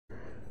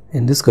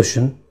In this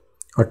question,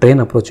 a train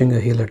approaching a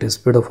hill at a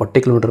speed of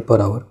 40 km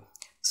per hour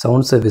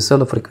sounds a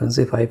whistle of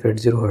frequency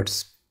 580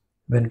 Hz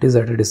when it is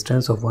at a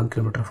distance of 1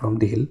 km from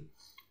the hill.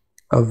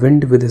 A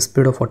wind with a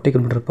speed of 40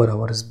 km per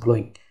hour is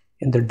blowing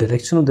in the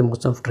direction of the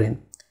motion of train.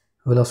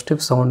 Velocity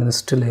of sound in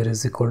still air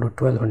is equal to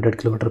 1200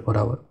 km per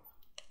hour.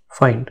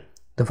 Find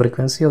the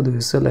frequency of the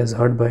whistle as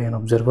heard by an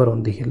observer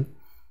on the hill,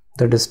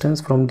 the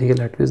distance from the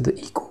hill at which the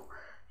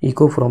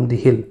echo from the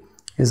hill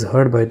is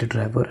heard by the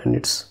driver, and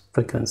its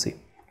frequency.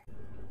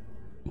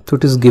 So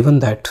it is given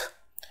that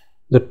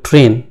the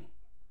train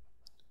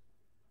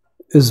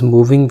is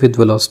moving with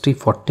velocity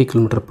 40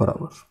 km per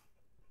hour.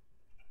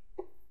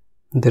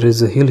 There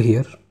is a hill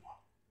here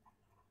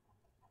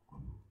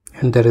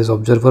and there is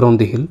observer on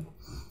the hill.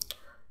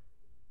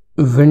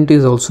 Wind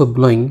is also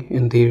blowing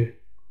in the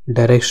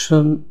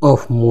direction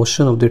of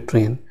motion of the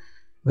train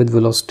with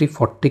velocity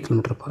 40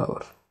 km per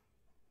hour.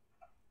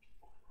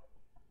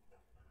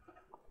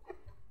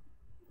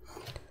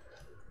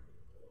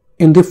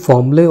 In the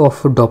formula of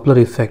Doppler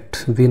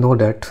effect, we know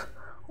that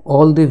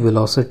all the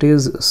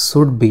velocities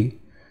should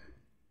be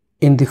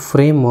in the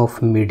frame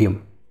of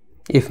medium.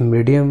 If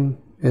medium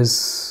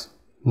is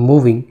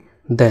moving,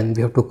 then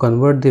we have to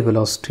convert the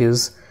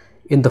velocities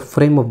in the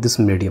frame of this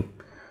medium.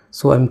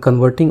 So I am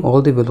converting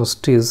all the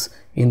velocities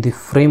in the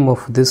frame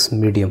of this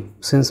medium,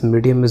 since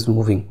medium is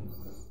moving.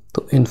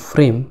 So in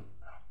frame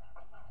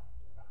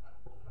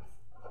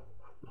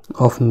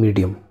of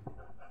medium,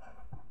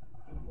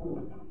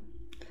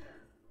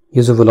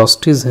 ये जो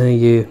velocities हैं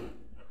ये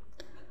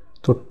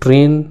तो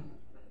train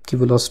की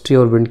velocity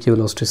और wind की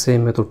velocity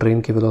same है, तो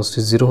ट्रेन की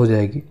वेलोसिटी ज़ीरो हो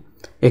जाएगी.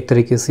 एक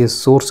तरीके से ये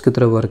सोर्स की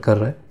तरह वर्क कर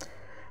रहा है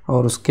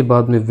और उसके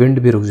बाद में विंड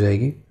भी रुक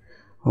जाएगी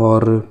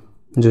और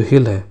जो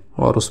हिल है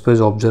और उस पर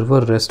जो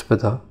ऑब्जर्वर रेस्ट पे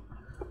था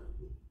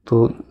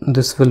तो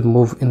this will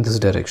move in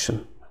this direction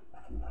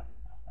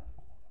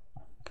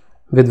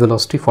with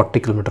velocity 40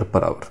 kilometre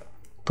per hour.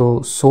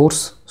 तो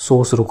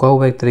सोर्स रुका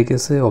हुआ है एक तरीके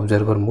से,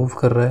 ऑब्जर्वर मूव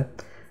कर रहा है.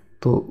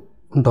 तो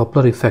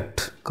डॉपलर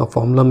इफेक्ट का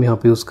फॉर्मूला हम यहाँ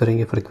पे यूज़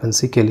करेंगे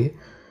फ्रीक्वेंसी के लिए,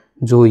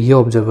 जो ये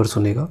ऑब्जर्वर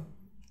सुनेगा.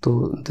 तो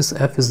this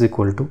F is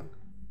equal to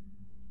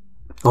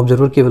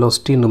observer की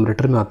वेलोसिटी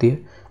न्यूमरेटर में आती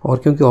है और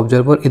क्योंकि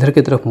ऑब्जर्वर इधर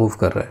की तरफ मूव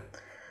कर रहा है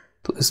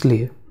तो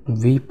इसलिए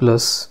v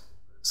प्लस,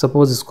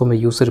 सपोज इसको मैं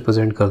u से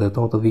रिप्रेजेंट कर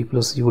देता हूँ, तो v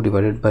plus you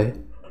divided by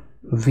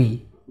v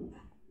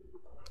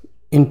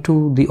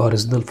into the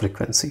original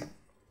frequency.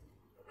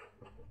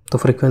 तो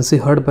frequency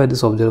heard by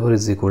this observer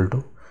is equal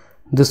to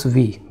this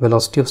v,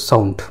 velocity of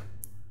sound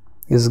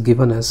is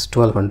given as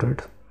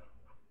 1200.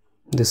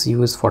 This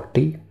u is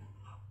 40,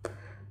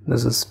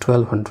 this is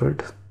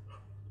 1200,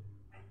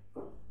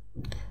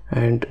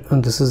 and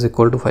this is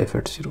equal to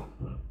 580.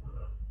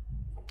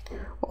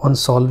 On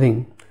solving,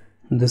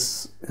 this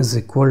is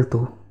equal to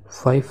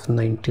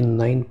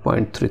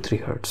 599.33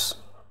 Hertz.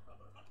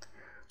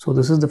 So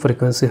this is the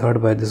frequency heard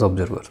by this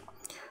observer.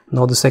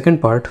 Now the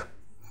second part,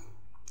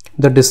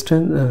 the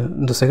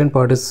second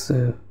part is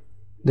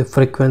the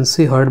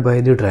frequency heard by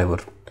the driver.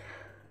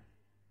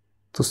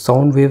 So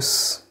sound waves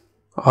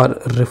are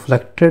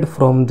reflected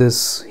from this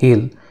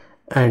hill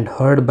and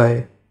heard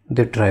by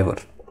the driver.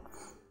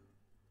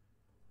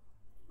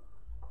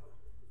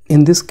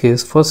 In this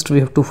case, first we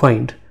have to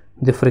find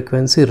the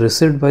frequency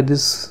received by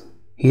this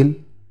hill,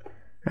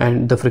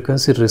 and the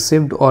frequency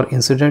received or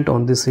incident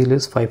on this hill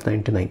is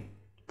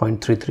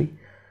 599.33,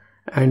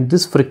 and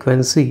this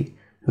frequency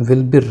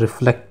will be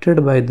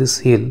reflected by this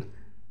hill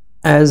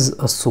as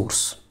a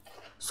source.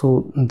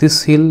 So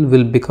this hill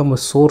will become a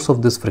source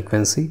of this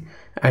frequency,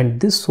 and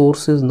this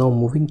source is now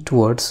moving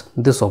towards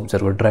this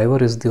observer. Driver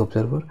is the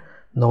observer.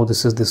 Now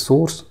this is the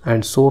source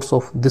and source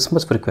of this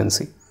much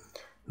frequency.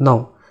 Now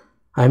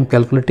I am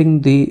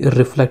calculating the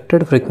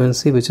reflected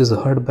frequency which is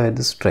heard by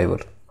this driver.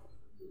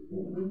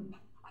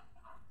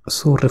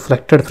 So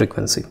reflected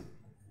frequency,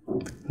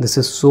 this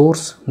is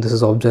source, this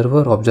is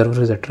observer.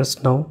 Observer is at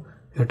rest now,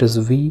 it is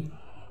v.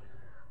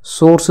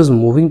 Source is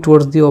moving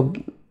towards the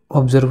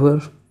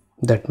observer,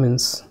 that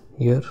means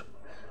here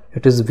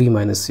it is v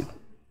minus u,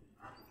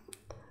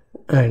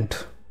 and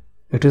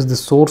it is the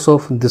source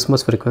of this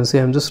much frequency.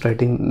 I am just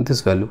writing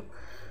this value,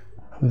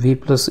 v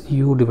plus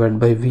u divided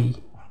by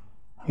v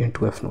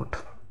into f naught.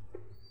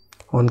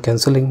 On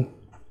cancelling,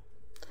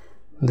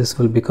 this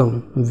will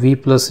become v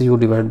plus u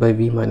divided by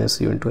v minus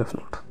u into f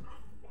naught.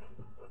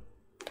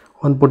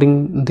 On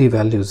putting the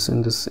values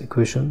in this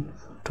equation,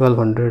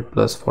 1200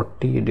 plus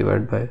 40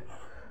 divided by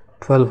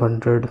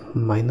 1200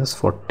 minus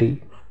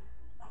 40,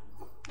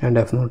 and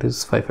f naught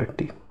is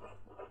 580.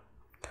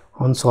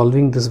 On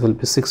solving, this will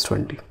be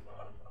 620.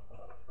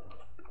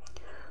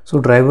 So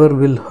driver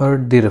will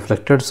heard the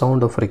reflected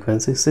sound of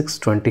frequency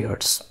 620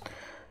 Hertz.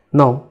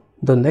 Now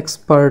the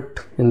next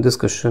part in this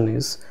question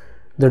is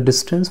the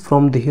distance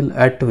from the hill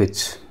at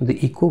which the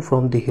echo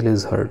from the hill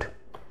is heard.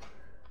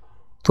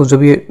 तो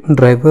जब ये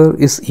driver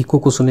इस eco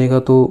को सुनेगा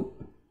तो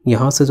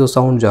यहाँ से जो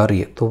साउंड जा रही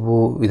है तो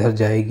वो इधर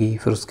जाएगी,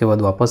 फिर उसके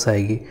बाद वापस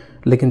आएगी,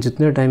 लेकिन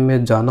जितने टाइम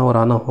में जाना और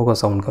आना होगा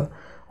साउंड का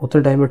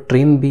उतने टाइम में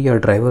ट्रेन भी या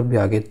ड्राइवर भी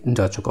आगे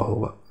जा चुका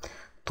होगा.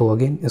 तो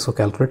अगेन इसको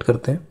कैलकुलेट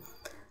करते हैं.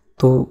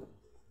 तो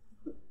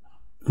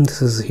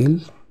this is hill.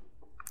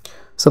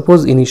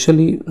 Suppose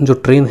initially जो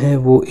ट्रेन है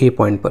वो ए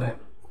पॉइंट पर है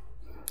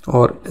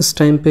और इस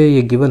टाइम पे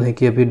ये गिवन है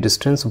कि अभी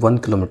डिस्टेंस 1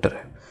 किलोमीटर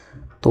है।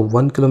 तो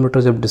 1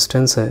 किलोमीटर जब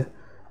डिस्टेंस है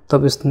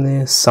तब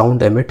इसने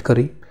साउंड एमिट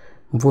करी।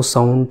 वो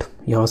साउंड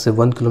यहाँ से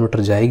 1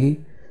 किलोमीटर जाएगी,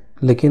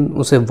 लेकिन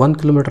उसे 1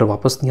 किलोमीटर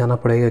वापस नहीं आना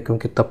पड़ेगा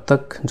क्योंकि तब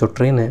तक जो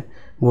ट्रेन है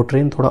वो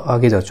ट्रेन थोड़ा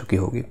आगे जा चुकी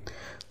होगी।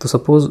 तो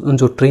सपोज़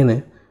जो ट्रेन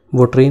है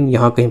वो ट्रेन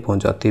यहाँ कहीं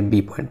पहुँच जाती है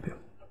बी पॉइंट पे,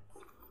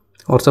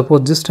 और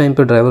सपोज़ जिस टाइम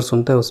पे ड्राइवर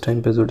सुनता है उस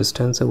टाइम पे जो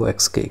डिस्टेंस है वो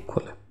x के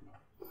इक्वल है।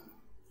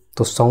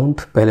 तो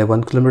साउंड पहले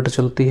 1 किलोमीटर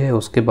चलती है,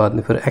 उसके बाद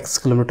में फिर x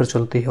किलोमीटर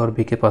चलती है और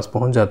बी के पास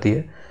पहुँच जाती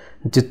है।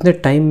 जितने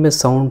टाइम में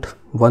साउंड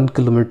 1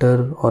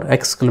 किलोमीटर और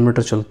x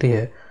किलोमीटर चलती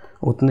है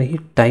उतने ही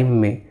टाइम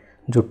में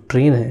जो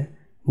ट्रेन है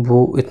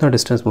वो इतना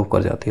डिस्टेंस मूव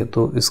कर जाती है।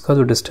 तो इसका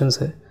जो डिस्टेंस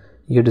है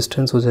ये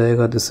डिस्टेंस हो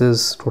जाएगा, this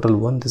is total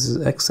 1, this is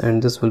x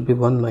and this will be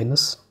 1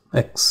 minus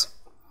x।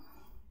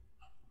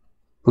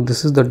 तो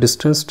this is the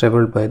distance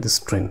travelled by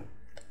this train.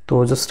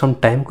 तो जस्ट हम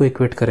टाइम को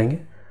इक्वेट करेंगे,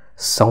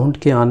 साउंड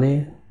के आने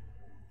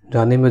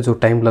जाने में जो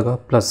टाइम लगा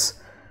प्लस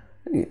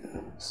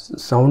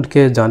साउंड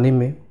के जाने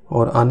में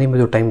और आने में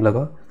जो टाइम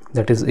लगा,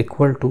 दैट इज़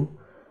इक्वल टू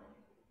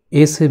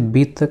ए से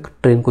बी तक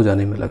ट्रेन को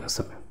जाने में लगा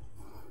समय।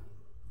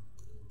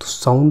 तो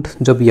साउंड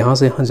जब यहाँ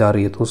से यहाँ जा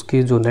रही है तो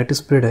उसकी जो नेट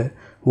स्पीड है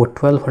वो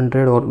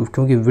 1200, और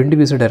क्योंकि विंड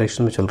भी इसी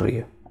डायरेक्शन में चल रही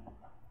है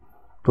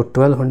तो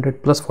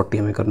 1200 प्लस 40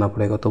 हमें करना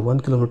पड़ेगा। तो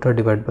 1 किलोमीटर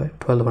डिवाइड बाय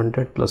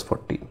 1200 प्लस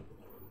 40,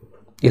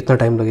 इतना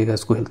टाइम लगेगा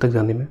इसको हिल तक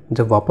जाने में।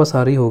 जब वापस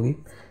आ रही होगी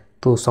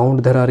तो साउंड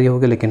इधर आ रही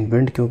होगी, लेकिन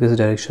विंड क्योंकि इस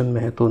डायरेक्शन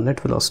में है तो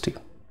नेट वेलोसिटी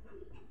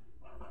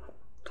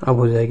अब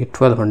हो जाएगी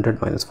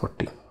 1200 माइनस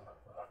 40।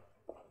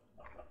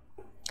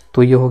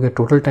 तो ये हो गया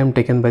total time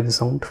taken by the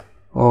sound,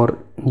 और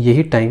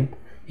यही टाइम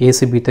ए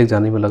से बी तक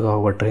जाने में लगा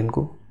होगा ट्रेन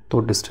को। तो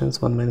डिस्टेंस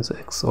 1 माइनस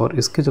एक्स, और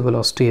इसकी जो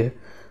वेलोसिटी है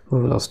वो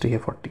वेलोसिटी है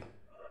 40।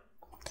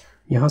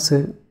 यहाँ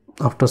से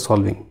आफ्टर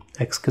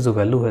सॉल्विंग एक्स की जो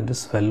वैल्यू है,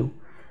 this value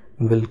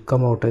will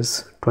come out as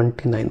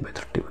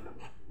 29/31।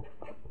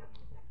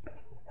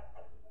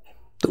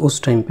 तो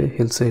उस टाइम पे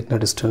हिल से इतना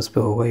डिस्टेंस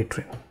पे होगा ये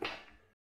ट्रेन।